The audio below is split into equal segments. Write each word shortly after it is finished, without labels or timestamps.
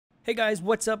Hey guys,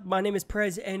 what's up? My name is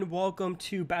Prez and welcome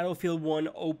to Battlefield 1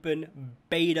 Open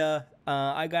Beta.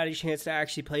 I got a chance to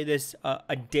actually play this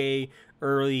a day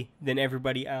early than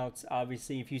everybody else.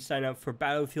 Obviously, if you sign up for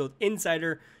Battlefield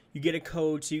Insider, you get a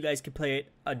code so you guys can play it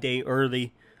a day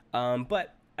early.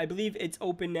 But I believe it's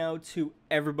open now to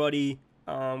everybody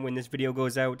when this video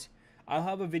goes out. I'll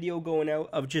have a video going out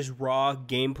of just raw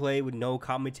gameplay with no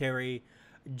commentary,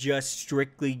 just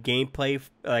strictly gameplay,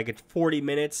 like it's 40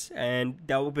 minutes, and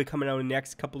that will be coming out in the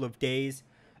next couple of days.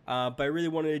 But I really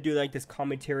wanted to do like this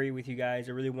commentary with you guys.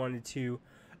 I really wanted to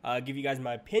give you guys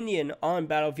my opinion on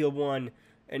Battlefield 1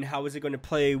 and how is it going to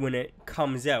play when it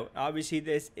comes out. Obviously,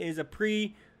 this is a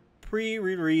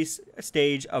pre-release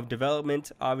stage of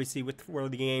development, obviously with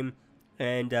the game,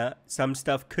 and some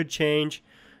stuff could change,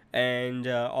 and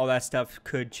all that stuff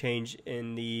could change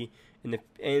in the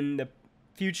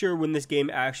future when this game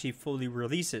actually fully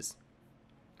releases.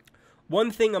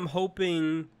 One thing I'm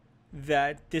hoping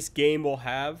that this game will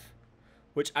have,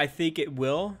 which I think it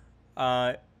will,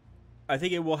 I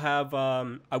think it will have,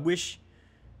 I wish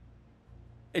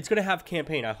it's going to have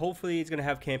campaign. Hopefully it's going to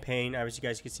have campaign. As you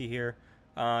guys can see here,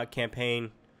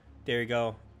 campaign. There you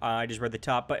go. I just read the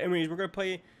top. But anyways, we're going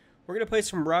to play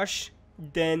some Rush.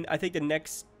 Then I think the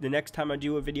next time I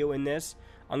do a video in this,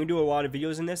 I'm going to do a lot of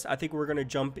videos in this. I think we're going to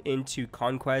jump into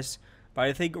Conquest. But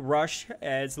I think Rush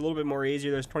is a little bit more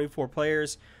easier. There's 24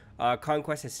 players.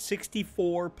 Conquest has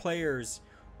 64 players,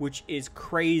 which is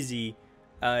crazy.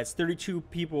 It's 32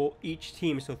 people each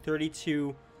team. So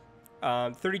 32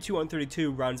 on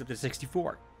 32 rounds up to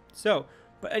 64. So,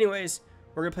 but anyways,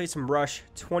 we're going to play some Rush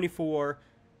 24.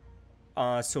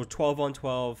 So 12 on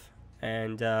 12.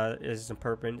 And there's some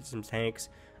perpin, some tanks.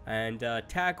 And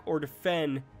attack or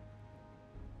defend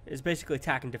is basically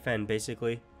attack and defend,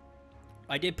 basically.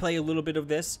 I did play a little bit of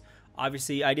this.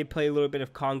 Obviously, I did play a little bit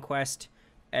of Conquest.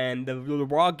 And the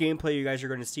raw gameplay you guys are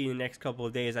going to see in the next couple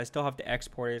of days, I still have to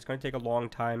export it. It's going to take a long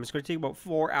time. It's going to take about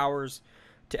 4 hours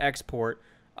to export.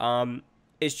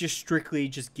 It's just strictly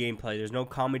just gameplay. There's no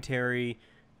commentary.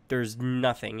 There's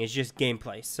nothing. It's just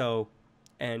gameplay. So,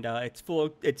 and it's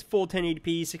full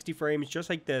 1080p, 60 frames, just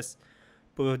like this,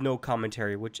 but with no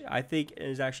commentary, which I think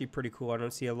is actually pretty cool. I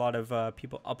don't see a lot of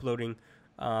people uploading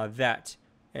that.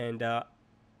 And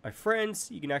my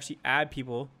friends, you can actually add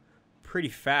people pretty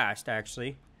fast,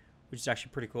 actually, which is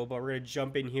actually pretty cool. But we're going to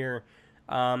jump in here.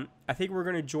 I think we're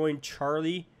going to join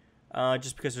Charlie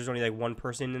just because there's only like one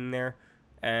person in there.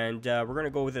 And we're going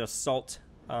to go with an assault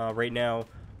right now.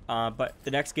 But the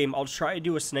next game, I'll try to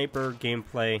do a sniper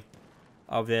gameplay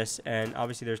of this. And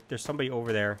obviously there's somebody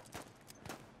over there.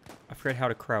 I forget how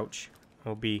to crouch.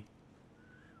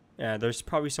 Yeah, there's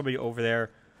probably somebody over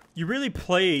there. You really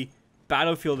play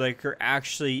Battlefield like you're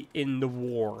actually in the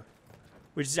war,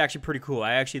 which is actually pretty cool.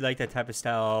 I actually like that type of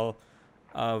style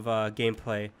of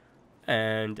gameplay,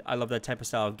 and I love that type of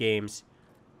style of games.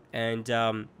 And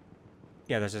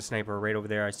yeah, there's a sniper right over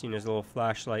there. I seen his little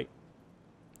flashlight.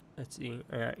 Let's see.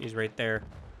 Yeah, he's right there.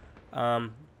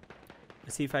 Let's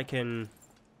see if I can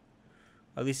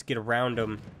at least get around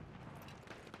him.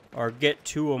 Or get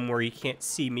to him where he can't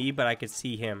see me, but I can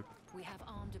see him. We have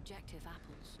armed objective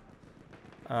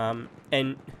apples.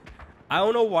 And I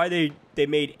don't know why they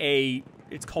made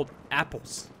it's called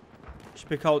apples. It should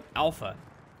be called alpha.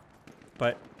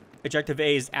 But objective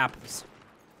A is apples.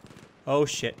 Oh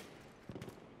shit.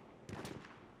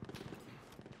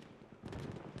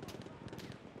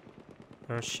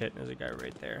 Oh shit, there's a guy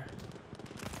right there.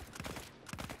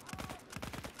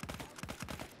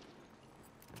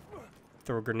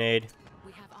 Throw a grenade.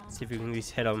 See if we can at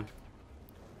least hit him.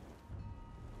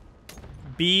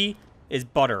 B is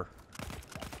butter.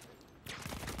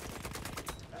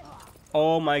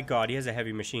 Oh my god, he has a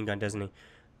heavy machine gun, doesn't he?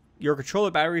 Your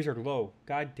controller batteries are low.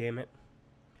 God damn it.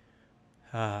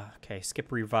 Okay,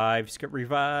 skip revive. Skip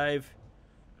revive.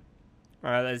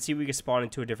 Alright, let's see if we can spawn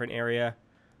into a different area.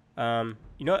 You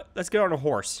know what? Let's get on a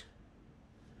horse.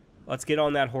 Let's get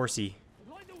on that horsey.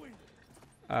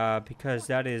 Because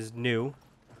that is new.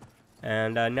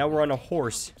 And now we're on a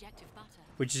horse,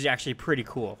 which is actually pretty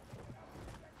cool.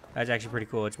 That's actually pretty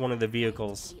cool. It's one of the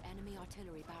vehicles.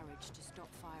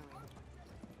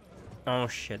 Oh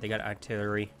shit, they got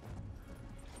artillery.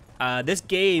 This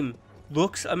game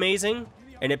looks amazing,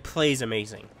 and it plays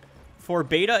amazing. For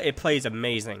beta, it plays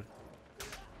amazing.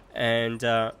 And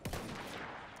I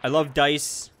love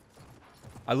DICE.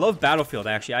 I love Battlefield,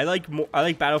 actually. I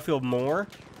like Battlefield more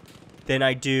than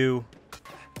I do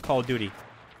Call of Duty.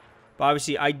 But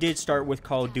obviously, I did start with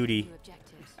Call of Duty,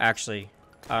 actually.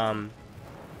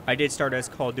 I did start as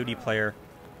Call of Duty player.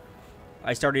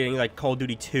 I started in like Call of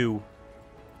Duty 2.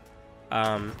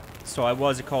 So I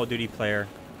was a Call of Duty player.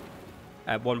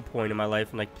 at one point in my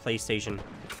life in like PlayStation.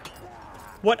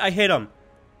 What? I hit him.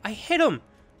 I hit him.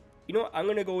 You know what? I'm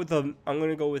gonna go with the. I'm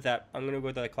gonna go with that. I'm gonna go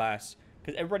with that class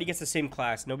because everybody gets the same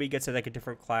class. Nobody gets like a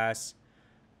different class.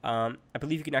 I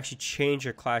believe you can actually change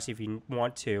your class if you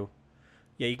want to.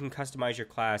 Yeah, you can customize your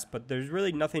class, but there's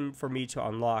really nothing for me to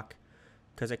unlock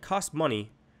because it costs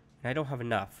money, and I don't have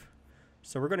enough.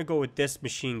 So we're gonna go with this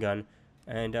machine gun,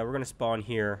 and we're gonna spawn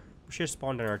here. We should have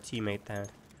spawned on our teammate then,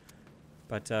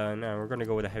 but no, we're gonna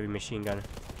go with a heavy machine gun.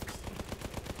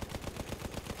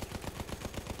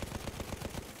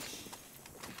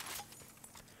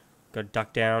 Gotta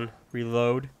duck down,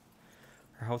 reload.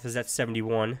 Our health is at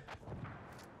 71.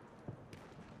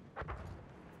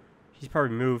 He's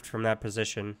probably moved from that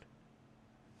position.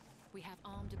 We have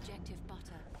armed objective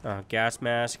butter. Gas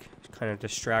mask, kind of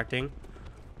distracting.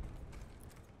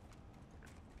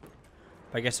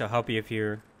 I guess it'll help you if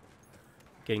you're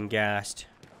getting gassed.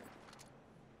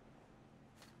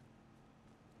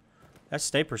 That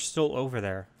sniper's still over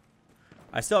there.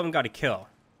 I still haven't got a kill.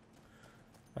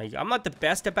 Like, I'm not the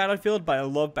best at Battlefield, but I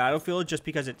love Battlefield just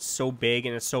because it's so big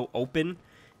and it's so open,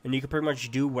 and you can pretty much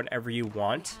do whatever you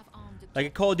want. Like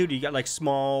at Call of Duty, you got like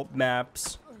small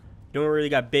maps. You don't really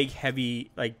got big, heavy,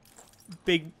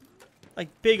 big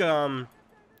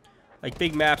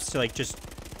maps to like just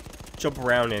jump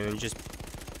around in and just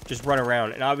run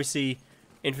around. And obviously,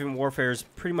 Infinite Warfare is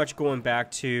pretty much going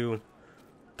back to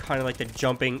kind of like the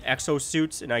jumping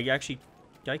exosuits. And I actually,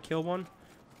 did I kill one?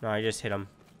 No, I just hit him.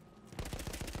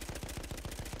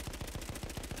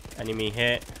 Enemy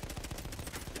hit.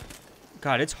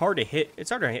 God, it's hard to hit.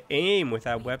 It's hard to aim with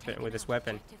that weapon. With this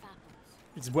weapon,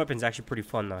 this weapon's actually pretty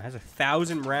fun though. It has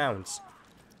 1,000 rounds.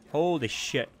 Holy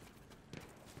shit!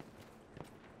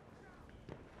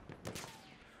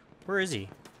 Where is he?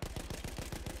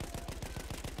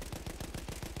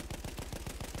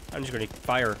 I'm just gonna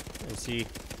fire and see.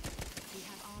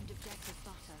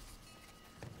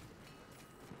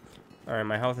 All right,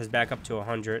 my health is back up to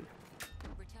 100.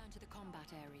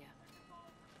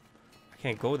 I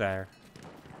can't go there.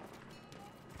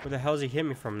 Where the hell does he hit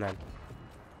me from then?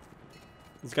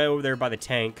 This guy over there by the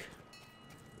tank.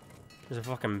 There's a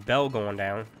fucking bell going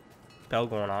down. Bell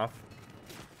going off.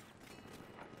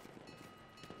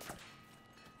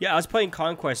 Yeah, I was playing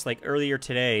Conquest like earlier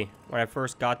today when I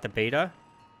first got the beta.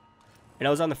 And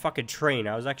I was on the fucking train.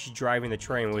 I was actually driving the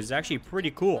train. It was actually pretty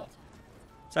cool.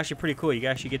 It's actually pretty cool. You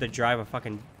actually get to drive a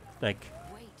fucking, like...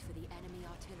 Wait for the enemy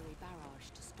artillery barrage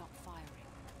to stop firing.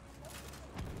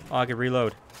 Oh, I can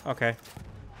reload. Okay.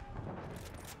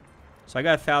 So I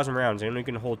got 1,000 rounds. I only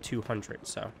can hold 200,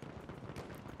 so...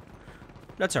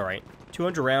 That's alright.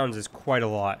 200 rounds is quite a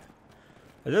lot.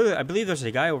 I believe there's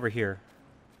a guy over here.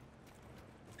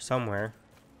 Somewhere.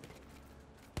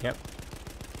 Yep.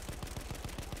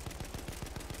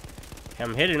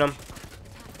 I'm hitting him.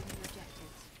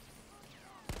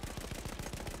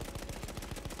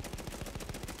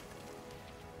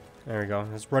 There we go.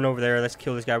 Let's run over there. Let's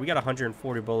kill this guy. We got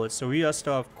 140 bullets, so we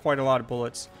still have quite a lot of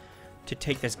bullets to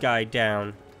take this guy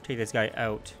down. Take this guy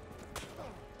out.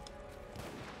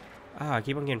 Ah, I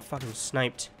keep on getting fucking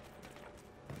sniped.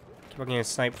 Keep on getting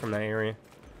sniped from that area.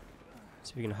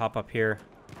 See if we can hop up here.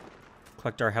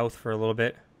 Collect our health for a little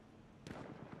bit.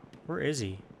 Where is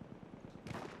he?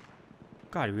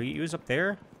 God, he was up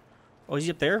there? Oh, is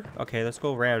he up there? Okay, let's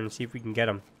go around and see if we can get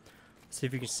him. Let's see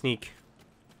if we can sneak.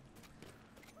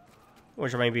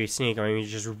 Which might be a sneak, I mean,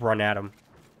 just run at him.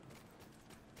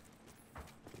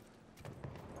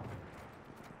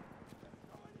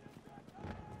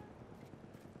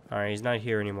 Alright, he's not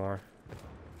here anymore.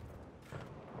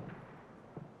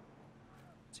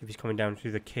 See if he's coming down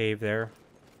through the cave there.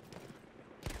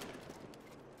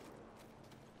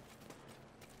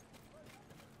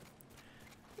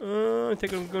 I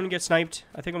think I'm going to get sniped.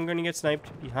 I think I'm going to get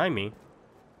sniped behind me.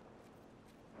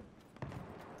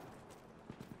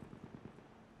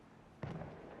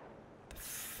 The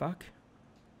fuck?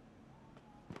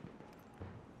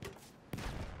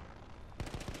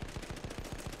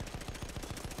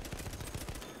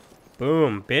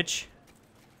 Boom, bitch.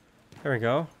 There we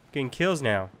go. Getting kills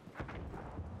now.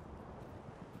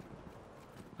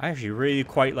 I actually really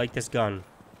quite like this gun.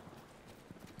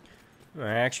 I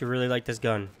actually really like this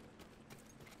gun.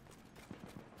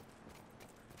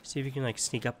 See if you can like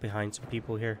sneak up behind some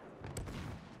people here.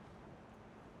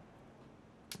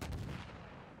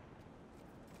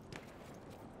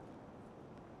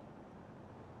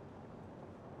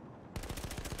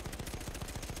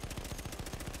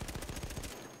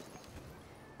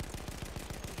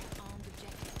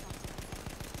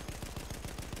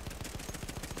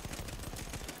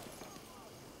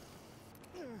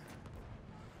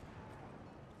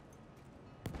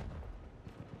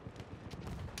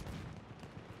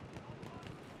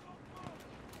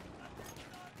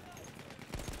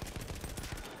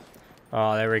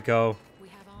 Oh, there we go. We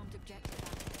have armed objective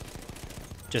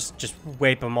apples. Just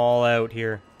wipe them all out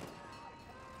here.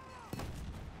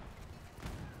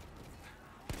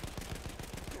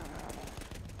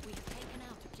 We have taken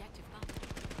out objective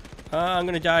butter. I'm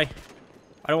gonna die.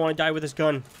 I don't want to die with this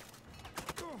gun.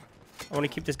 I want to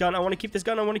keep this gun. I want to keep this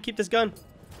gun. I want to keep this gun.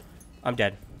 I'm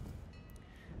dead.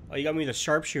 Oh, you got me the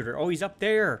sharpshooter. Oh, he's up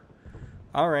there.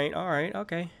 All right,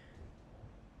 okay.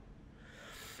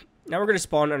 Now we're gonna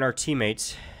spawn on our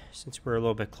teammates since we're a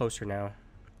little bit closer now.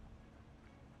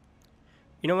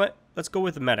 You know what? Let's go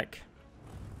with the medic.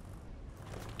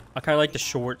 I kind of like the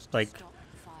short, like Stop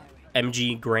firing.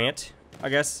 MG Grant, I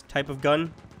guess, type of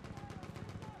gun.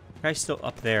 Guy's still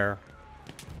up there.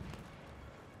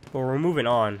 But we're moving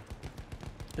on.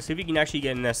 Let's see if we can actually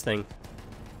get in this thing.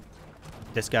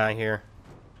 This guy here.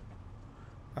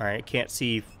 Alright, can't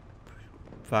see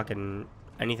fucking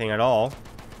anything at all.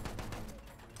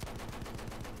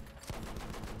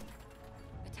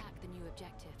 Attack the new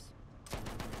objectives.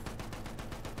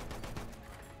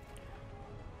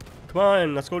 Come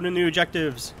on, let's go to new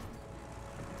objectives.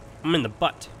 I'm in the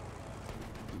butt.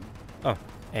 Oh,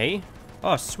 A?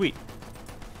 Oh, sweet.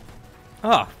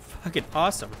 Oh, fucking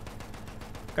awesome.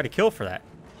 Got a kill for that.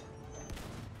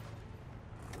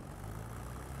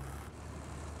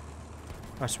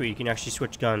 Oh, sweet, you can actually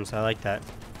switch guns. I like that.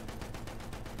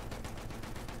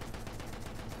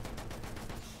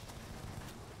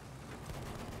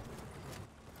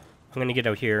 I'm gonna get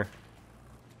out here.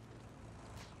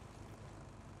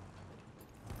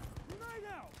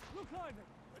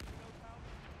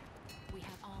 We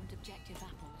have armed objective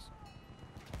apples.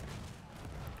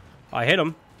 I hit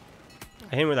him.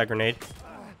 I hit him with that grenade.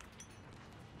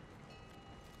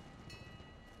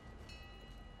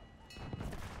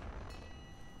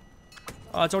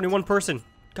 Oh, it's only one person.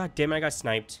 God damn it, I got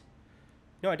sniped.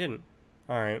 No, I didn't.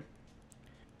 Alright.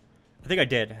 I think I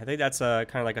did. I think that's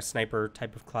kind of like a sniper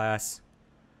type of class.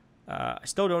 I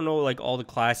still don't know like all the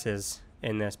classes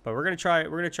in this, but we're gonna try.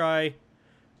 We're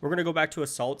gonna go back to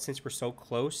assault since we're so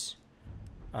close.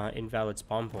 Invalid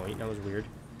spawn point. That was weird.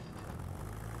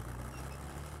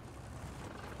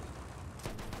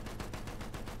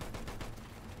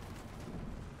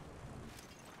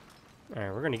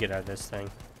 Alright, we're gonna get out of this thing.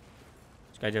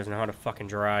 This guy doesn't know how to fucking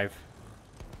drive.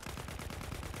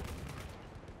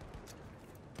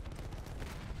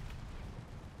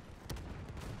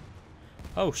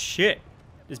 Oh shit!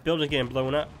 This building's getting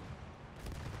blown up.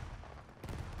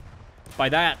 By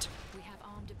that! We have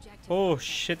armed objective. Oh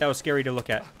shit, that was scary to look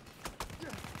at.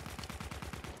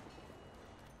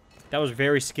 That was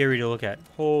very scary to look at.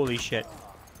 Holy shit.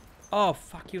 Oh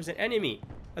fuck, he was an enemy.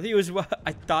 I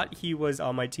thought he was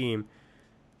on my team.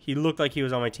 He looked like he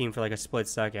was on my team for like a split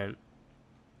second.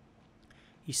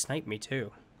 He sniped me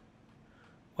too.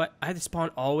 What? I had to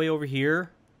spawn all the way over here?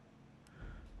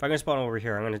 If I'm gonna spawn over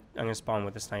here, I'm gonna spawn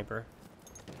with the sniper.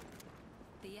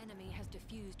 The enemy has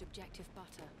defused objective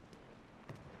butter.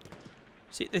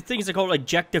 See, the things are called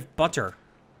objective butter.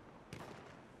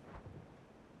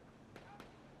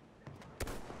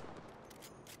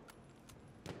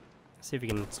 Let's see if we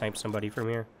can snipe somebody from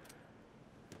here.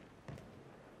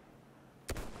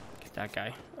 Get that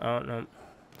guy. Oh, no.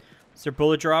 Is there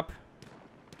bullet drop?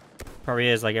 Probably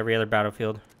is, like every other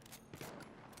battlefield.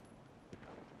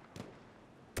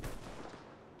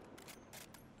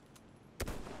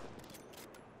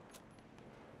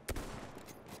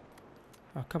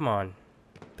 Oh, come on.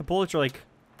 The bullets are, like,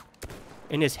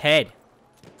 in his head.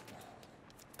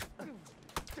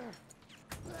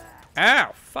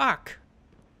 Ow, fuck.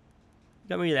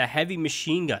 Got me with a heavy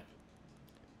machine gun.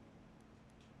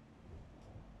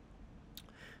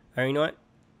 Alright, you know what?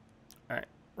 Alright,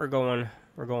 we're going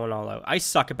all out. I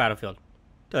suck at Battlefield.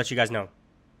 To let you guys know.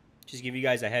 Just give you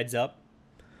guys a heads up.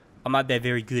 I'm not that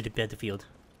very good at Battlefield.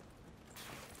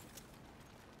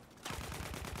 We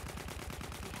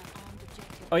have armed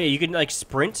objective. Oh yeah, you can like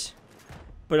sprint.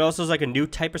 But also there's like a new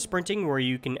type of sprinting where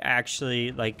you can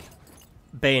actually like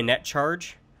bayonet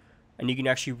charge. And you can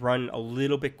actually run a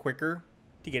little bit quicker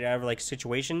to get out of like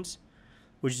situations.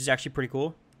 Which is actually pretty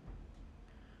cool.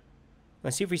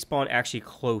 Let's see if we spawn actually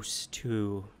close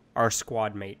to our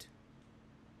squad mate.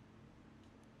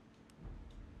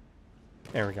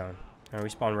 There we go. Now we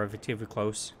spawn relatively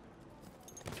close.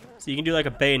 So you can do like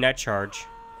a bayonet charge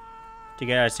to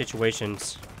get out of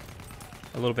situations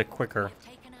a little bit quicker.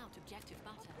 Taken out objective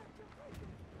butter.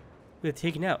 We have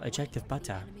taken out objective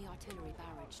butter. Enemy artillery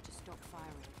barrage to stop firing.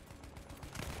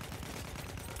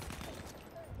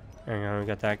 There we go, we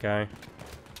got that guy.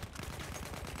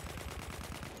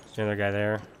 There's another guy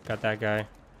there. Got that guy.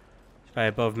 This guy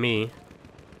above me.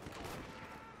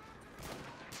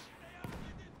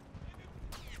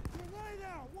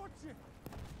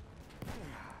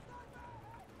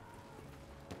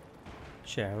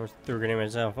 Shit, I almost threw a grenade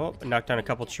myself. Oh, I knocked down a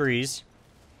couple trees.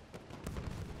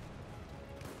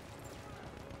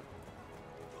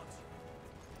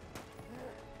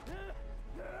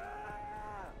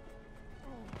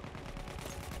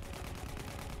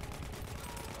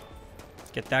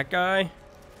 Get that guy.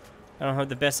 I don't have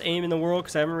the best aim in the world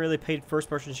because I haven't really played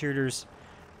first-person shooters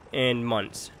in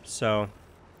months. So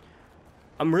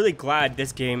I'm really glad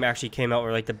this game actually came out,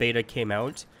 or like the beta came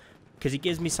out, because it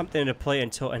gives me something to play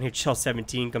until NHL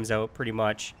 17 comes out, pretty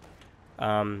much.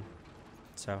 So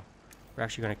we're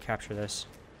actually going to capture this.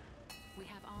 We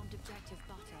have armed objective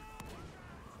butter.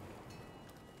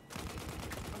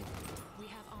 We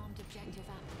have armed objective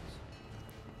apples.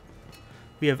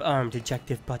 We have armed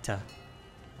objective butter.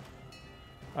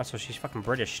 Also, she's fucking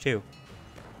British too.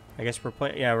 I guess we're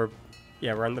playing. Yeah, we're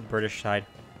on the British side.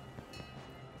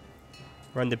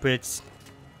 We're on the Brits.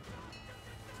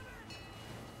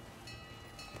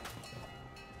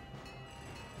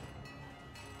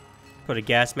 Put a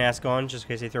gas mask on just in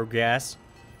case they throw gas.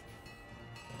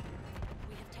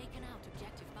 We have taken out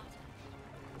objective butter.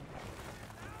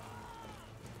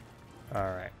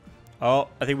 All right. Oh,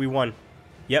 I think we won.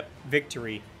 Yep,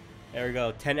 victory. There we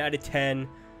go. 10 out of 10.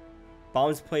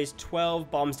 Bombs placed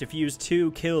 12. Bombs defused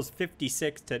 2. Kills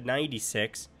 56 to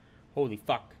 96. Holy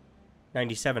fuck.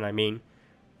 97, I mean.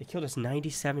 They killed us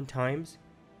 97 times?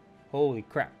 Holy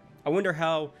crap. I wonder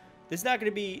how... This is not going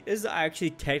to be... This is actually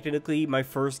technically my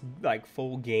first, like,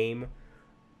 full game,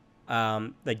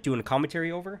 like, doing a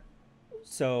commentary over.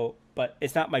 So, but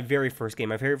it's not my very first game.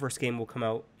 My very first game will come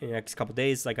out in the next couple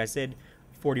days. Like I said,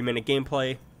 40-minute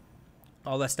gameplay.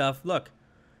 All that stuff. Look.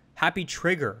 Happy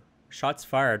Trigger. Shots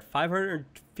fired.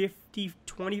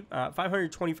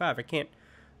 525. I can't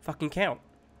fucking count.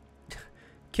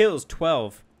 Kills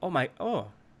 12. Oh my. Oh.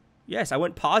 Yes, I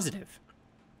went positive.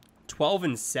 12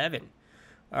 and 7.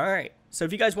 Alright. So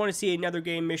if you guys want to see another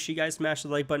game, make sure you guys smash the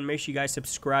like button. Make sure you guys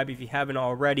subscribe if you haven't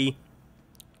already.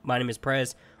 My name is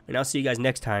Prez. And I'll see you guys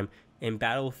next time in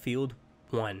Battlefield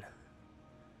 1.